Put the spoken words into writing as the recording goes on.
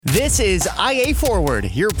This is IA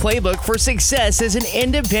Forward, your playbook for success as an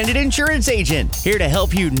independent insurance agent. Here to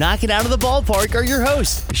help you knock it out of the ballpark are your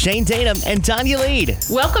hosts, Shane Tatum and Tanya Lead.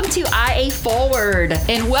 Welcome to IA Forward,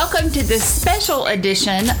 and welcome to this special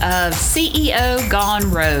edition of CEO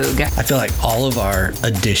Gone Rogue. I feel like all of our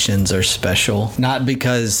editions are special, not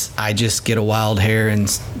because I just get a wild hair and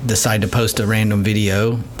decide to post a random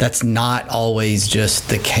video. That's not always just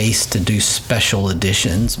the case to do special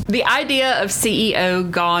editions. The idea of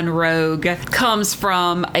CEO Gone Rogue comes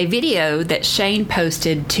from a video that Shane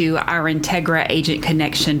posted to our Integra Agent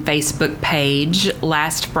Connection Facebook page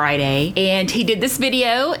last Friday. And he did this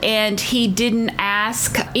video and he didn't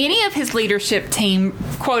ask any of his leadership team,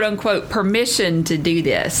 quote unquote, permission to do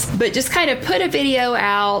this, but just kind of put a video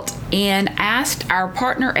out and asked our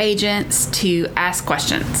partner agents to ask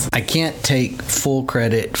questions. I can't take full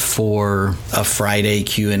credit for a Friday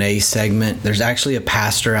Q&A segment. There's actually a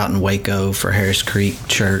pastor out in Waco for Harris Creek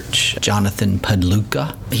Church, Jonathan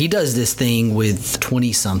Padluka. He does this thing with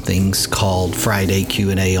 20-somethings called Friday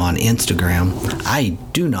Q&A on Instagram. I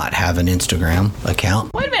do not have an Instagram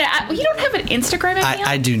account. Wait a minute, you don't have an Instagram account?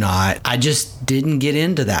 I do not. I just didn't get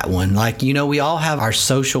into that one. Like, you know, we all have our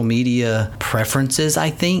social media preferences, I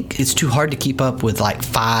think. It's too hard to keep up with like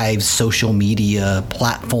 5 social media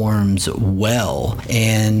platforms well.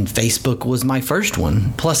 And Facebook was my first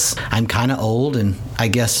one. Plus, I'm kind of old, and I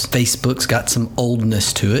guess Facebook's got some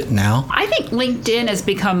oldness to it now. I think LinkedIn has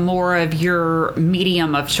become more of your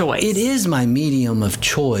medium of choice. It is my medium of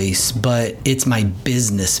choice, but it's my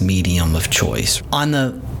business medium of choice. On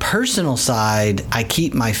the personal side, I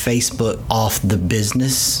keep my Facebook off the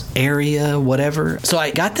business area, whatever. So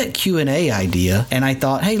I got that Q&A idea and I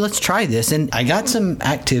thought, hey, let's try this. And I got some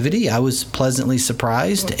activity. I was pleasantly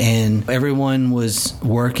surprised and everyone was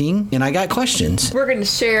working and I got questions. We're going to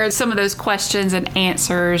share some of those questions and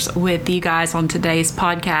answers with you guys on today's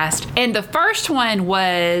podcast. And the first one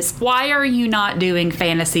was, why are you not doing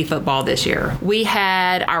fantasy football this year? We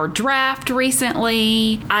had our draft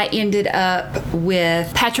recently. I ended up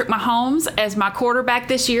with Patrick Mahomes as my quarterback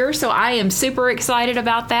this year, so I am super excited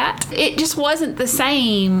about that. It just wasn't the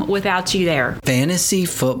same without you there. Fantasy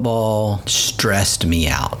football stressed me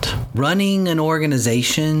out. Running an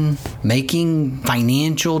organization, making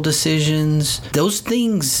financial decisions, those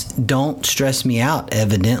things don't stress me out,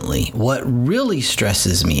 evidently. What really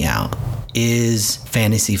stresses me out is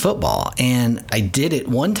fantasy football. And I did it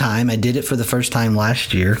one time. I did it for the first time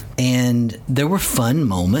last year. And there were fun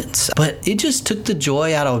moments, but it just took the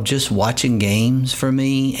joy out of just watching games for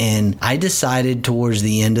me. And I decided towards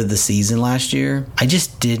the end of the season last year, I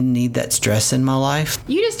just didn't need that stress in my life.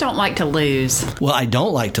 You just don't like to lose. Well, I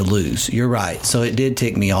don't like to lose. You're right. So it did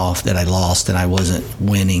tick me off that I lost and I wasn't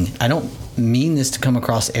winning. I don't mean this to come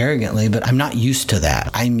across arrogantly, but I'm not used to that.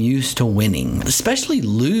 I'm used to winning, especially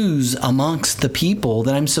lose amongst the people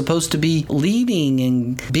that I'm supposed to be leading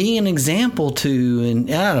and being an example to, and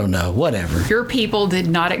I don't know, whatever. Your people did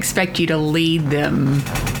not expect you to lead them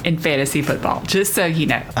in fantasy football, just so you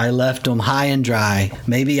know. I left them high and dry.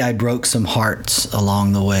 Maybe I broke some hearts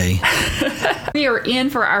along the way. We are in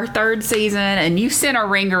for our 3rd season, and you sent a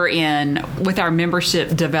ringer in with our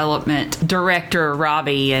membership development director,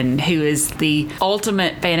 Robbie, and who is the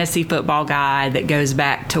ultimate fantasy football guy that goes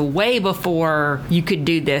back to way before you could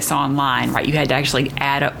do this online, right? You had to actually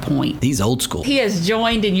add up points. He's old school. He has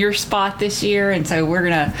joined in your spot this year, and so we're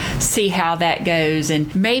going to see how that goes.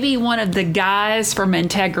 And maybe one of the guys from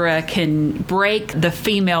Integra can break the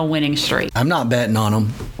female winning streak. I'm not betting on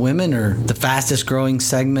them. Women are the fastest growing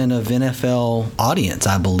segment of NFL audience,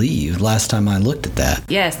 I believe, last time I looked at that.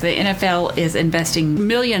 Yes, the NFL is investing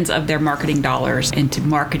millions of their marketing dollars into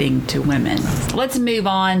marketing to women. Let's move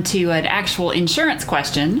on to an actual insurance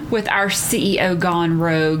question with our CEO Gone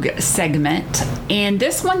Rogue segment. And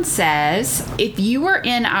this one says, if you were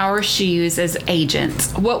in our shoes as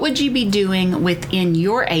agents, what would you be doing within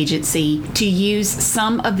your agency to use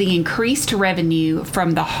some of the increased revenue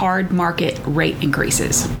from the hard market rate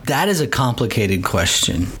increases? That is a complicated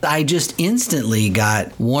question. I just instantly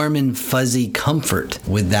got warm and fuzzy comfort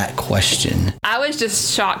with that question. I was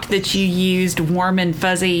just shocked that you used warm and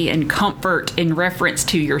fuzzy and comfort in reference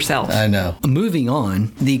to yourself. I know. Moving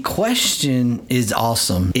on, the question is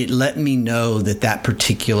awesome. It let me know that that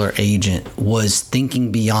particular agent was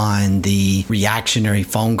thinking beyond the reactionary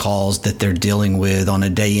phone calls that they're dealing with on a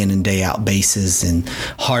day in and day out basis and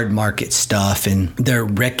hard market stuff. And they're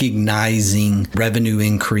recognizing revenue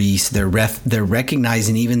increase. They're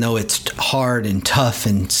recognizing, even though it's hard and tough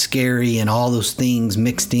and scary and all those things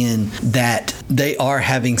mixed in, that they are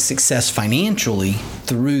having success financially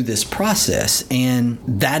through this process. And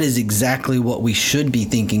that is exactly what we should be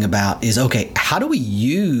thinking about is, okay, how do we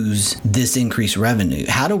use this increased revenue?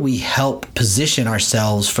 How do we help position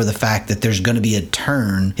ourselves for the fact that there's going to be a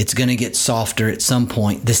turn? It's going to get softer at some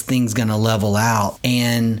point. This thing's going to level out.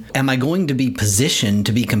 And am I going to be positioned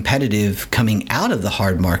to be competitive coming out of the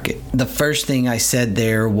hard market? The first thing I said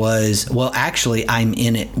there was, well, actually, I'm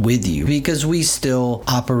in it with you, because we still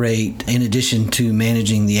operate, in addition to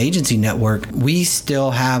managing the agency network, we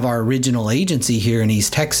still have our original agency here in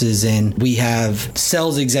East Texas, and we have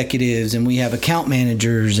sales executives, and we have account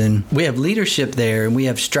managers, and we have leadership there, and we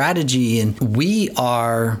have strategy, and we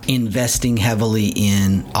are investing heavily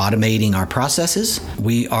in automating our processes.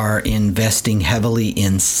 We are investing heavily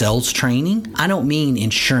in sales training. I don't mean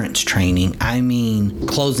insurance training. I mean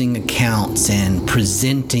closing accounts and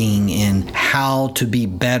presenting and how to be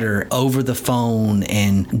better over the phone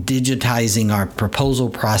and digitizing our proposal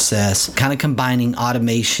process, kind of combining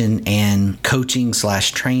automation and coaching /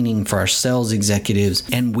 training for our sales executives.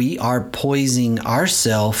 And we are poising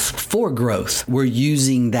ourselves for growth. We're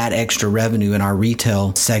using that extra revenue in our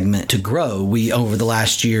retail segment to grow. We, over the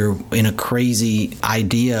last year, in a crazy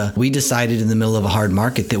idea, we decided in the middle of a hard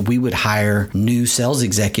market that we would hire new sales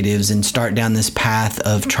executives and start down this path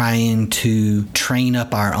of trying to train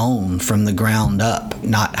up our own from the ground up,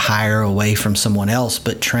 not hire away from someone else,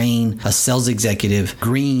 but train a sales executive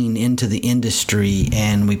green into the industry.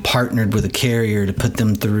 And we partnered with a carrier to put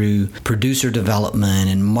them through producer development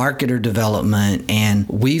and marketer development. And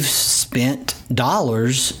we've spent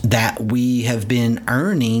dollars that we have been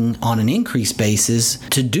earning on an increased basis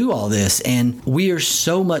to do all this. And we are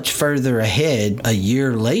so much further ahead a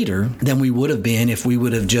year later than we would have been if we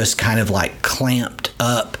would have just kind of like clamped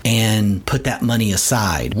up and put that money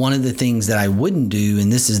aside. One of the things that I wouldn't do,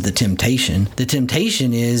 and this is the temptation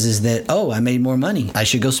is that, oh, I made more money. I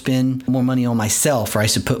should go spend more money on myself, or I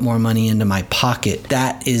should put more money into my pocket.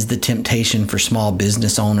 That is the temptation for small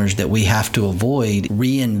business owners that we have to avoid.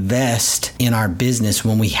 Reinvest in our business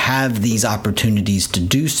when we have these opportunities to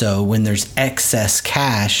do so. When there's excess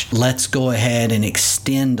cash, let's go ahead and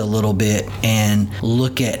extend a little bit and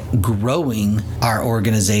look at growing our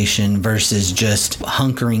organization versus just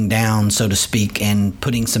hunkering down, so to speak, and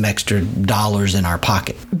putting some extra dollars in our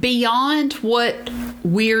pocket. Beyond what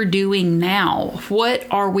we're doing now, what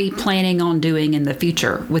are we planning on doing in the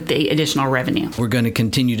future with the additional revenue? We're going to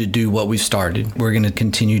continue to do what we've started. We're going to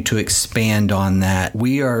continue to expand on that.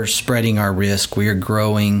 We are spreading our risk. We are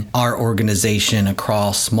growing our organization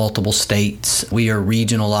across multiple states. We are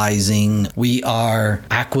regionalizing. We are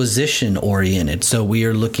acquisition oriented. So we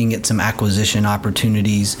are looking at some acquisition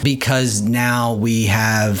opportunities because now we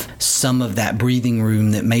have some of that breathing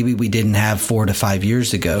room that maybe we didn't have 4 to 5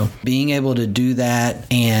 years ago. Being able to do that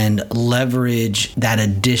and leverage that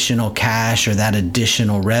additional cash or that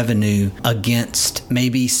additional revenue against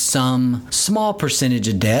maybe some small percentage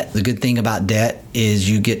of debt. The good thing about debt is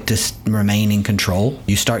you get to remain in control.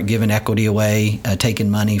 You start giving equity away, taking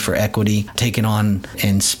money for equity, taking on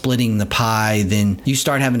and splitting the pie, then you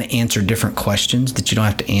start having to answer different questions that you don't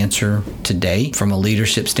have to answer today. From a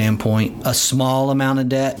leadership standpoint, a small amount of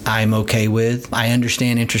debt I'm okay with. I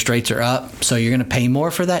understand interest rates are up, so you're going to pay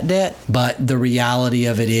more for that debt, but the reality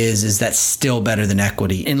of it is that's still better than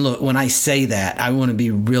equity. And look, when I say that, I want to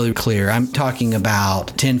be really clear. I'm talking about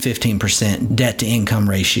 10-15% debt to income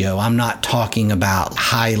ratio. I'm not talking about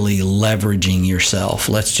highly leveraging yourself.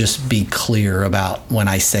 Let's just be clear about when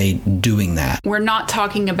I say doing that. We're not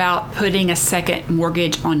talking about putting a second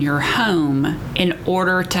mortgage on your home in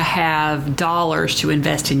order to have dollars to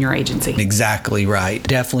invest in your agency. Exactly right.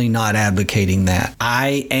 Definitely not advocating that.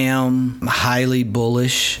 I am highly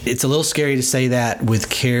bullish. It's a little scary to say that with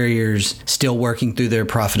carriers still working through their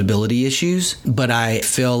profitability issues, but I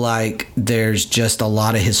feel like there's just a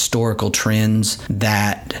lot of historical trends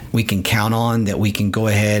that we can count on, that we can go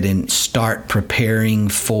ahead and start preparing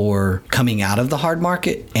for coming out of the hard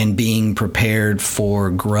market and being prepared for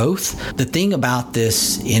growth. The thing about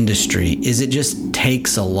this industry is it just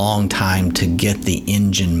takes a long time to get the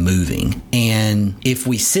engine moving. And if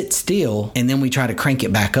we sit still and then we try to crank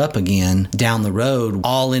it back up again down the road,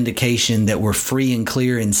 all indication that we're free and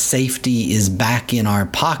clear and safety is back in our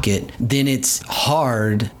pocket, then it's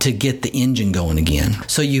hard to get the engine going again.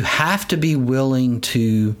 So you have to be willing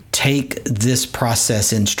to take this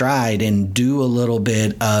process in stride and do a little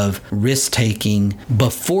bit of risk taking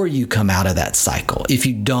before you come out of that cycle. If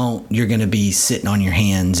you don't, you're going to be sitting on your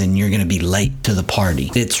hands and you're going to be late to the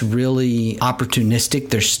party. It's really opportunistic.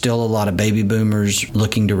 There's still a lot of baby boomers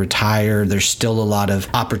looking to retire. There's still a lot of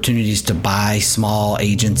opportunities to buy small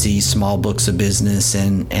agencies, small books of business.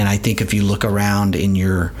 And I think if you look around in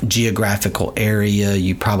your geographical area,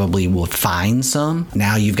 you probably will find some.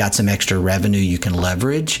 Now you've got some extra revenue you can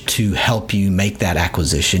leverage to help you make that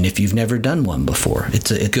acquisition if you've never done one before.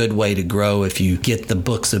 It's a good way to grow if you get the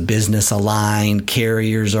books of business aligned,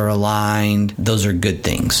 carriers are aligned. Those are good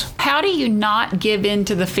things. How do you not give in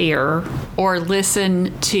to the fear or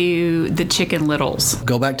listen to the Chicken Littles?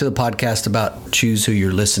 Go back to the podcast about choose who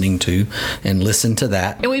you're listening to and listen to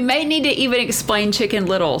that. And we may need to even explain Chicken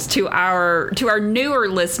Littles to our newer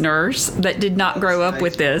listeners that did not grow up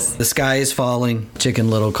with this. The Sky is Falling, Chicken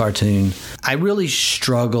Little cartoon. I really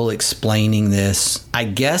struggle explaining this, I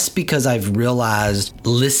guess because I've realized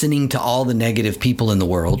listening to all the negative people in the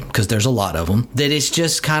world, because there's a lot of them, that it's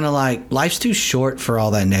just kind of like life's too short for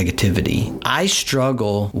all that negativity. I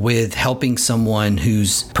struggle with helping someone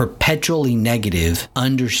who's perpetually negative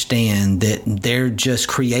understand that they're just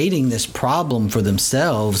creating this problem for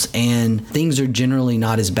themselves and things are generally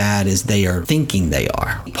not as bad as they are thinking they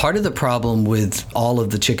are. Part of the problem with all of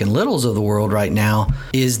the Chicken Littles of the world right now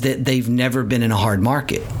is that they've never been in a hard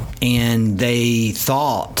market. And they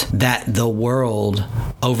thought that the world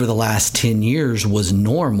over the last 10 years was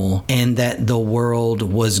normal and that the world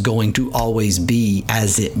was going to always be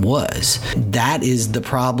as it was. That is the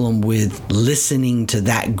problem with listening to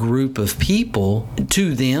that group of people.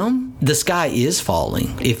 To them, the sky is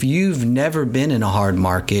falling. If you've never been in a hard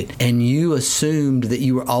market and you assumed that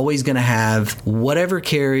you were always going to have whatever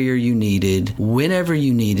carrier you needed, whenever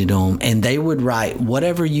you needed them, and they would write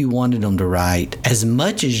whatever you wanted them to write, as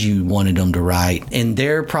much as you wanted them to write, and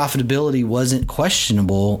their profitability wasn't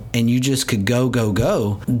questionable, and you just could go,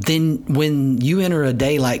 then when you enter a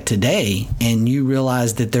day like today and you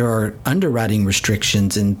realize that there are underwriting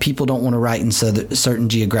restrictions and people don't want to write in certain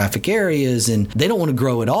geographic areas and they don't want to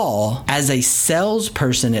grow at all, as a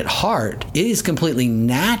salesperson at heart, it is completely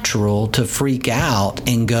natural to freak out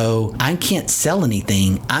and go, I can't sell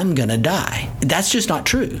anything, I'm gonna die. That's just not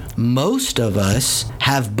true. Most of us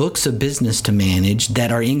have books of business to manage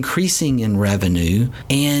that are increasing in revenue.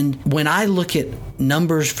 And when I look at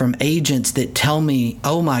numbers from agents that tell me,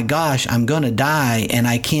 oh my gosh, I'm going to die and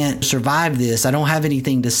I can't survive this, I don't have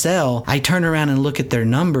anything to sell, I turn around and look at their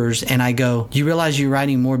numbers and I go, you realize you're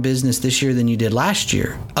writing more business this year than you did last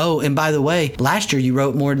year. Oh, and by the way, last year you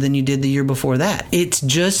wrote more than you did the year before that. It's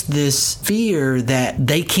just this fear that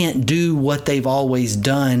they can't do what they've always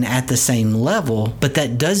done at the same level, but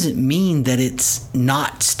that doesn't mean that it's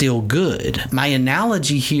not still good. My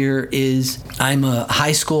analogy here is I'm a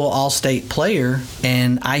high school all-state player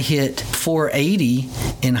and I hit 480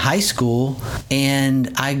 in high school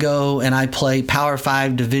and I go and I play Power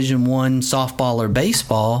 5 Division I softball or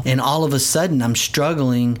baseball, and all of a sudden I'm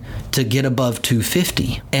struggling to get above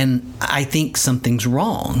 250 and I think something's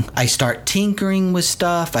wrong. I start tinkering with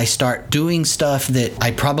stuff, I start doing stuff that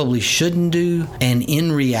I probably shouldn't do, and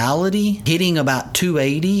in reality hitting about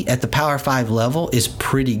 280 at the Power 5 level is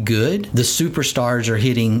pretty good. The superstars are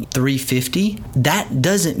hitting 350. That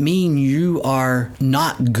doesn't mean you are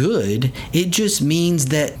not good. It just means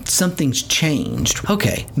that something's changed.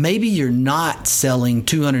 Okay, maybe you're not selling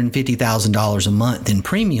 $250,000 a month in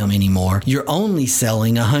premium anymore. You're only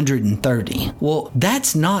selling $130,000. Well,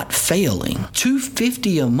 that's not failing.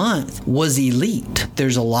 $250 a month was elite.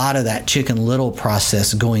 There's a lot of that Chicken Little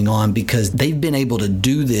process going on because they've been able to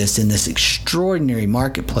do this in this extraordinary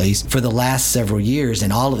marketplace for the last several years,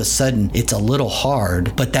 and all of a sudden it's a little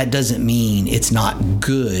hard, but that doesn't mean it's not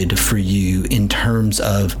good for you in terms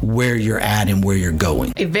of where you're at and where you're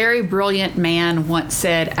going. A very brilliant man once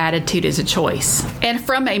said, attitude is a choice. And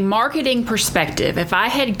from a marketing perspective, if I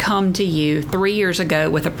had come to you 3 years ago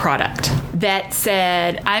with a product that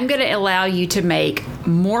said, I'm going to allow you to make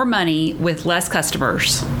more money with less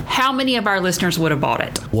customers, how many of our listeners would have bought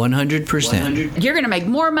it? 100%. You're going to make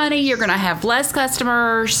more money, you're going to have less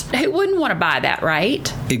customers. Who wouldn't want to buy that,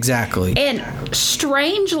 right? Exactly. And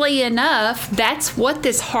strangely enough, that's what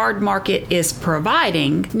this hard market is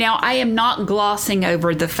providing. Now, I am not glossing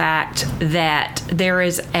over the fact that there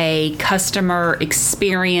is a customer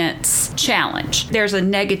experience challenge. There's a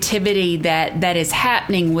negativity that is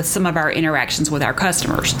happening with some of our interactions with our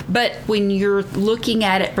customers. But when you're looking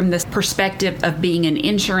at it from the perspective of being an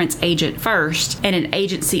insurance agent first and an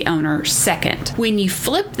agency owner second. When you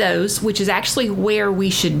flip those, which is actually where we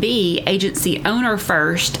should be, agency owner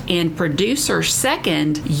first and producer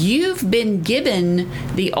second, you've been given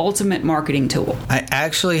the ultimate marketing tool. I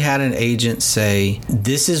actually had an agent say,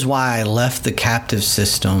 this is why I left the captive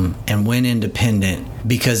system and went independent,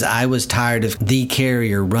 because I was tired of the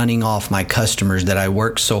carrier running off my customers that I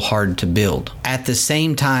worked so hard to build. At the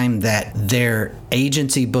same time that their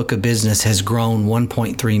agency book of business has grown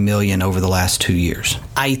 1.3 million over the last 2 years.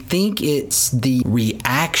 I think it's the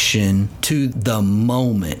reaction to the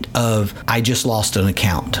moment of, I just lost an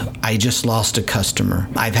account. I just lost a customer.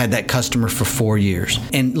 I've had that customer for 4 years.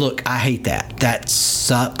 And look, I hate that. That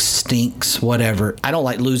sucks, stinks, whatever. I don't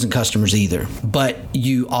like losing customers either. But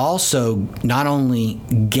you also not only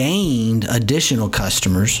gained additional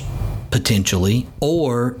customers, potentially,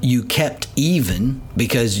 or you kept even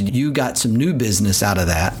because you got some new business out of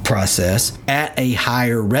that process at a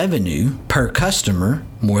higher revenue per customer,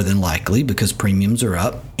 more than likely, because premiums are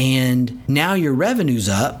up. And now your revenue's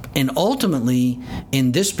up. And ultimately,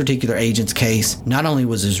 in this particular agent's case, not only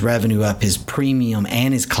was his revenue up, his premium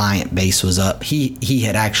and his client base was up. He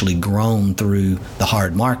had actually grown through the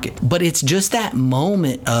hard market. But it's just that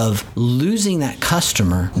moment of losing that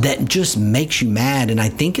customer that just makes you mad. And I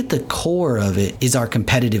think at the core of it is our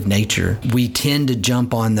competitive nature. We tend to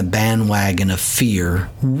jump on the bandwagon of fear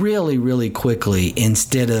really, really quickly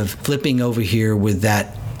instead of flipping over here with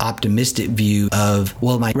that optimistic view of,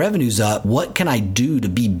 well, my revenue's up. What can I do to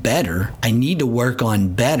be better? I need to work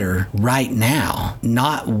on better right now,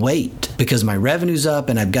 not wait, because my revenue's up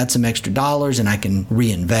and I've got some extra dollars and I can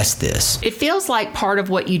reinvest this. It feels like part of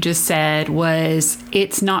what you just said was,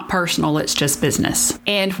 it's not personal, it's just business.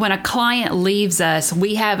 And when a client leaves us,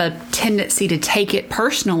 we have a tendency to take it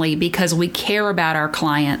personally because we care about our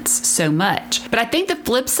clients so much. But I think the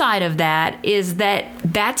flip side of that is that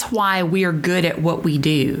that's why we're good at what we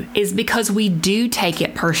do, is because we do take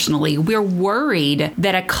it personally. We're worried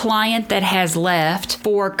that a client that has left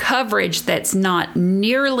for coverage that's not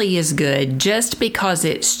nearly as good just because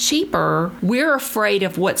it's cheaper, we're afraid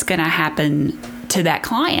of what's going to happen to that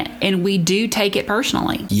client, and we do take it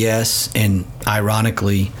personally. Yes, and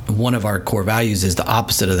ironically, one of our core values is the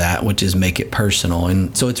opposite of that, which is make it personal.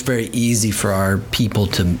 And so it's very easy for our people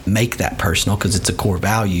to make that personal because it's a core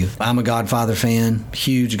value. I'm a Godfather fan,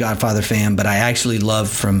 huge Godfather fan, but I actually love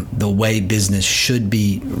from the way business should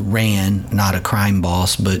be ran, not a crime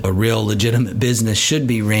boss, but a real legitimate business should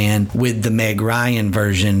be ran, with the Meg Ryan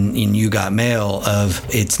version in You Got Mail of,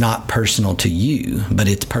 it's not personal to you, but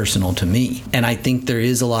it's personal to me. And I think there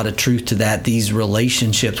is a lot of truth to that. These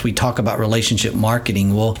relationships, we talk about relationship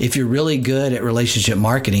marketing. Well, if you're really good at relationship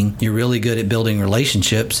marketing, you're really good at building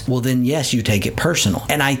relationships, well, then yes, you take it personal.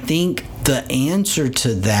 And I think the answer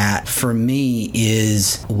to that for me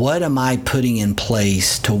is, what am I putting in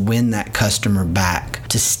place to win that customer back,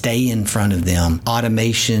 to stay in front of them?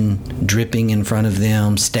 Automation dripping in front of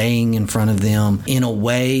them, staying in front of them in a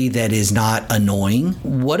way that is not annoying.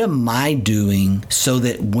 What am I doing so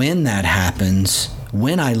that when that happens,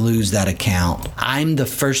 when I lose that account, I'm the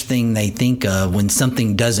first thing they think of when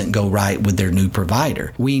something doesn't go right with their new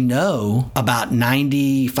provider? We know about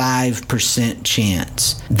 95%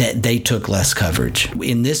 chance that they took less coverage.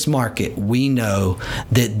 In this market, we know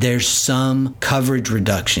that there's some coverage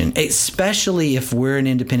reduction, especially if we're an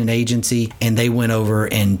independent agency and they went over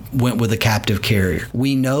and went with a captive carrier.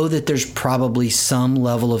 We know that there's probably some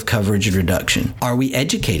level of coverage reduction. Are we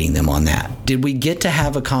educating them on that? Did we get to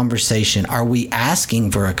have a conversation? Are we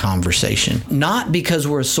asking for a conversation? Not because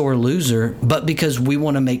we're a sore loser, but because we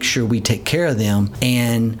want to make sure we take care of them,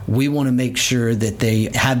 and we want to make sure that they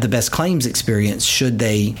have the best claims experience should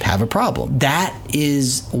they have a problem. That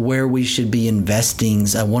is where we should be investing.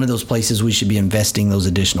 One of those places we should be investing those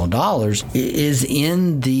additional dollars is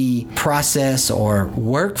in the process or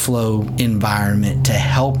workflow environment to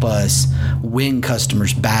help us win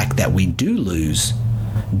customers back that we do lose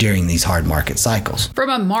during these hard market cycles. From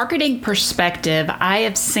a marketing perspective, I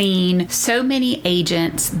have seen so many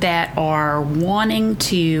agents that are wanting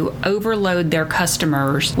to overload their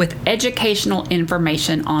customers with educational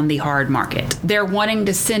information on the hard market. They're wanting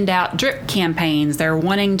to send out drip campaigns. They're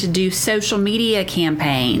wanting to do social media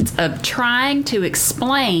campaigns of trying to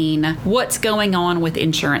explain what's going on with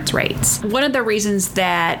insurance rates. One of the reasons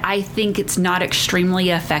that I think it's not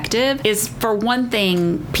extremely effective is, for one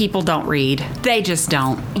thing, people don't read. They just don't.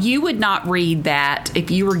 don't. You would not read that if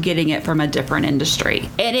you were getting it from a different industry.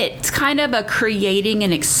 And it's kind of a creating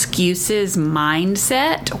an excuses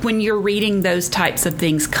mindset when you're reading those types of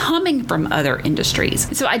things coming from other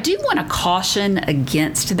industries. So I do want to caution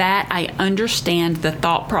against that. I understand the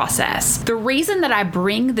thought process. The reason that I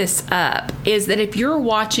bring this up is that if you're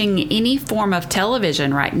watching any form of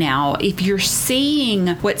television right now, if you're seeing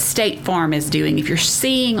what State Farm is doing, if you're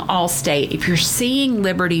seeing Allstate, if you're seeing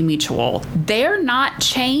Liberty Mutual, they're not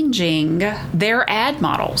changing their ad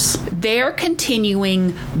models. They're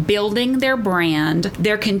continuing building their brand.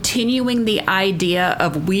 They're continuing the idea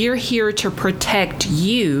of we're here to protect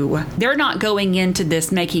you. They're not going into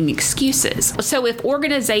this making excuses. So if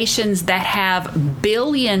organizations that have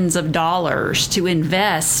billions of dollars to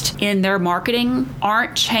invest in their marketing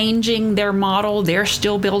aren't changing their model, they're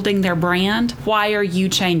still building their brand, why are you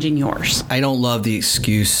changing yours? I don't love the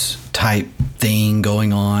excuse type thing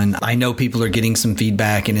going on. I know people are getting some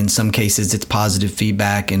feedback, and in some cases it's positive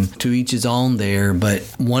feedback, and to each his own there. But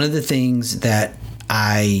one of the things that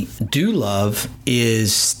I do love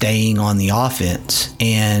is staying on the offense.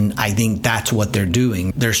 And I think that's what they're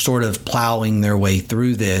doing. They're sort of plowing their way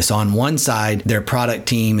through this. On one side, their product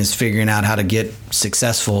team is figuring out how to get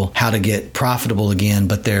successful, how to get profitable again.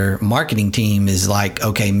 But their marketing team is like,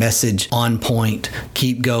 okay, message on point,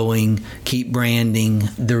 keep going, keep branding.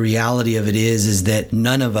 The reality of it is that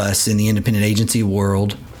none of us in the independent agency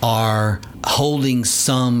world are holding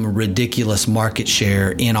some ridiculous market share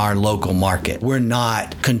in our local market. We're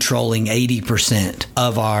not controlling 80%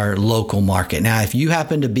 of our local market. Now, if you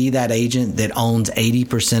happen to be that agent that owns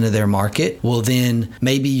 80% of their market, well, then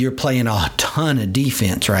maybe you're playing a ton of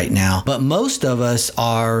defense right now. But most of us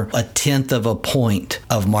are a tenth of a point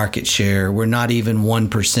of market share. We're not even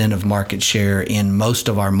 1% of market share in most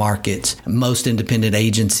of our markets. Most independent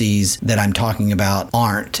agencies that I'm talking about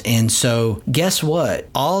aren't. And so guess what?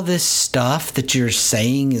 All this stuff that you're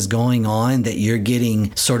saying is going on, that you're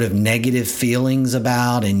getting sort of negative feelings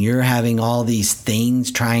about, and you're having all these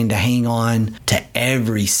things trying to hang on to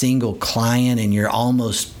every single client, and you're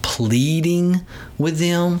almost pleading with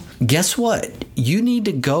them. Guess what? You need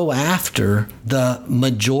to go after the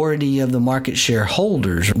majority of the market share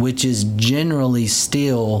holders, which is generally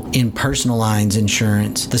still in personal lines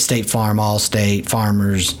insurance, the State Farm, Allstate,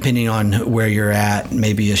 Farmers, depending on where you're at,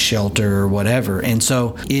 maybe a shelter or whatever. And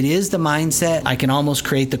so it is the mindset. I can almost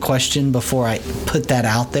create the question before I put that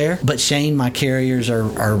out there. But Shane, my carriers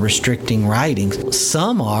are restricting writings.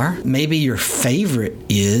 Some are. Maybe your favorite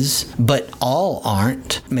is, but all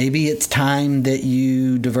aren't. Maybe it's time that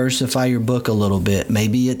you diversify your book a little bit.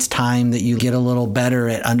 Maybe it's time that you get a little better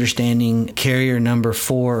at understanding carrier number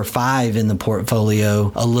 4 or 5 in the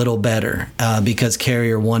portfolio a little better because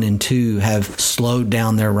carrier 1 and 2 have slowed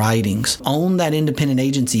down their writings. Own that independent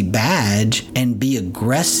agency badge and be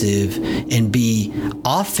aggressive and be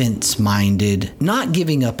offense minded, not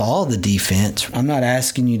giving up all the defense. I'm not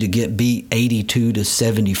asking you to get beat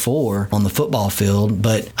 82-74 on the football field,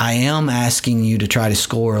 but I am asking you to try to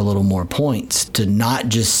score a little more points, to not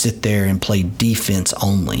just sit there and play defense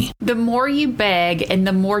only. The more you beg and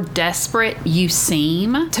the more desperate you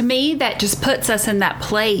seem, to me, that just puts us in that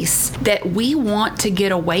place that we want to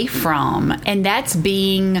get away from. And that's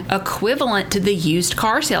being equivalent to the used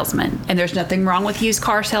car salesman. And there's nothing wrong with used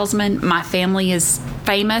car salesmen. My family is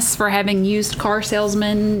famous for having used car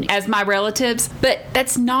salesmen as my relatives, but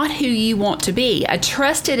that's not who you want to be. A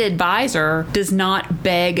trusted advisor does not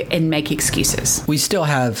beg and make excuses. We still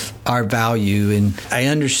have our value, and I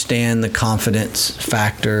understand the confidence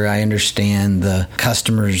factor. I understand the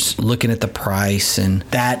customers looking at the price, and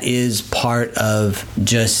that is part of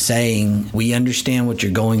just saying, we understand what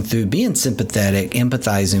you're going through, being sympathetic,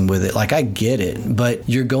 empathizing with it. Like, I get it, but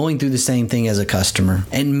you're going through the same thing as a customer.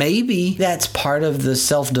 And maybe that's part of the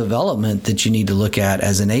self-development that you need to look at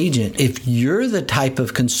as an agent. If you're the type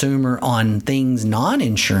of consumer on things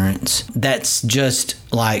non-insurance that's just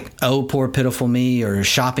like, oh, poor pitiful me, or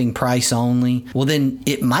shopping price only, well, then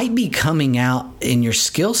it might be coming out in your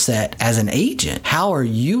skill set as an agent. How are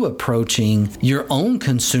you approaching your own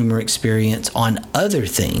consumer experience on other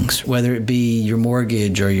things, whether it be your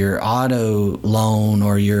mortgage or your auto loan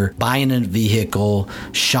or you're buying a vehicle,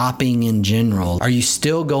 shopping in general? Are you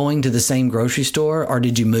still going to the same grocery store, or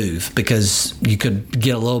did you move because you could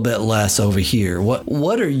get a little bit less over here?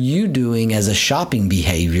 What are you doing as a shopping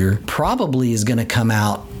behavior probably is going to come out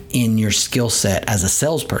in your skill set as a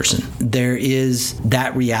salesperson. There is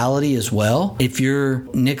that reality as well. If you're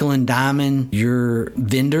nickel and diming your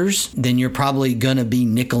vendors, then you're probably going to be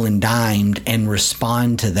nickel and dimed and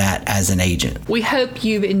respond to that as an agent. We hope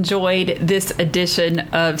you've enjoyed this edition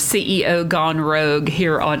of CEO Gone Rogue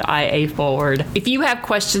here on IA Forward. If you have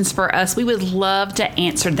questions for us, we would love to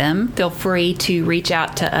answer them. Feel free to reach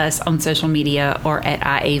out to us on social media or at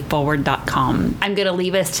iaforward.com. I'm going to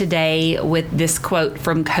leave us today with this quote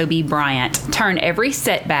from Kobe Bryant. Turn every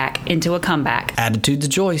setback into a comeback. Attitude's a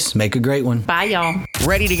choice. Make a great one. Bye, y'all.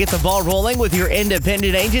 Ready to get the ball rolling with your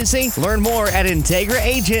independent agency? Learn more at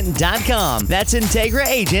IntegraAgent.com. That's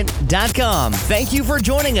IntegraAgent.com. Thank you for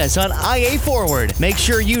joining us on IA Forward. Make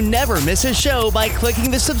sure you never miss a show by clicking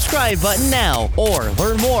the subscribe button now or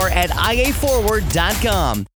learn more at IAForward.com.